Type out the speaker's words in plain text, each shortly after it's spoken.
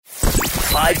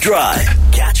5 Drive.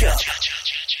 Catch up.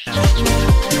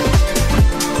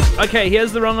 Okay,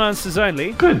 here's the wrong answers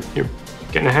only. Good. You're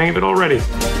getting the hang of it already.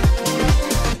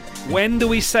 When do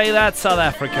we say that, South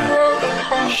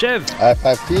Africa? Shiv.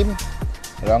 High-five team.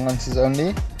 Wrong answers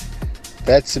only.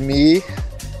 That's me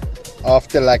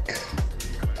after like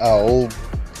a whole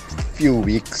few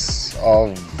weeks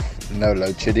of no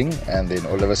load shedding, and then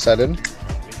all of a sudden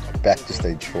back to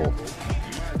stage 4.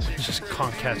 Just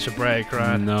can't catch a break,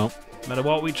 right? No. No matter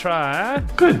what we try.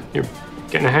 Good. You're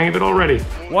getting the hang of it already.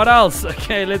 What else?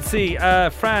 Okay, let's see.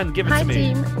 Fran, give it Hi to me.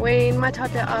 team, when my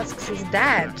toddler asks his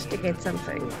dad to get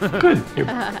something. Good. You're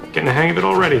getting the hang of it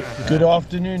already. Good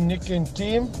afternoon, Nick and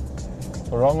team.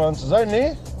 Wrong answers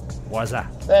only. What's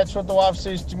that? That's what the wife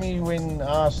says to me when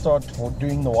I start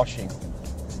doing the washing.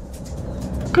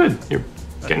 Good. You're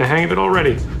getting the hang of it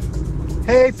already.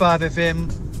 Hey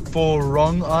 5FM, for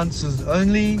wrong answers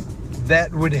only,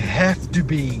 that would have to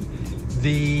be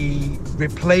the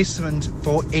replacement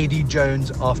for Eddie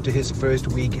Jones after his first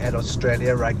week at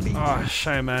Australia Rugby. Oh,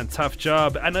 shame, man. Tough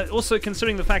job. And also,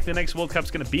 considering the fact the next World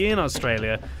Cup's going to be in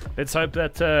Australia, let's hope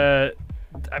that, they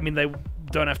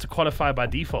don't have to qualify by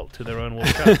default to their own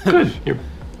World Cup. Good. You're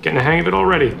getting the hang of it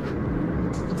already.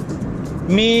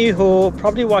 Me, who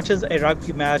probably watches a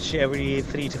rugby match every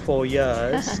 3 to 4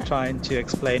 years, trying to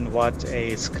explain what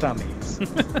a scrum is.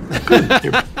 Good.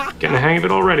 You're getting the hang of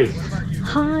it already.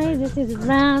 Hi, this is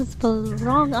Raz for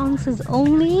wrong answers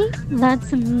only.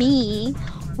 That's me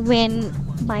when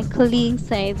my colleagues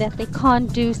say that they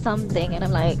can't do something, and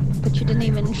I'm like, but you didn't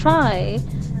even try.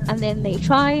 And then they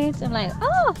try it, I'm like,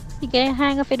 oh, you get a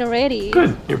hang of it already.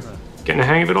 Good. You're getting the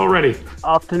hang of it already.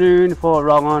 Afternoon for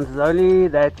wrong answers only.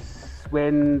 That's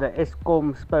when the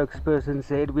Eskom spokesperson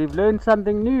said, we've learned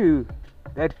something new,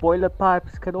 that boiler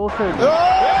pipes can also...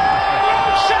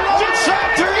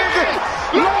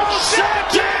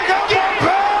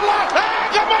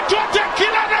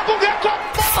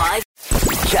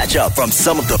 Catch up from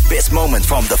some of the best moments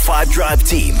from the 5 Drive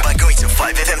team by going to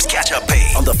 5FM's catch up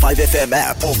page on the 5FM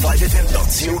app or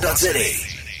 5FM.co.za.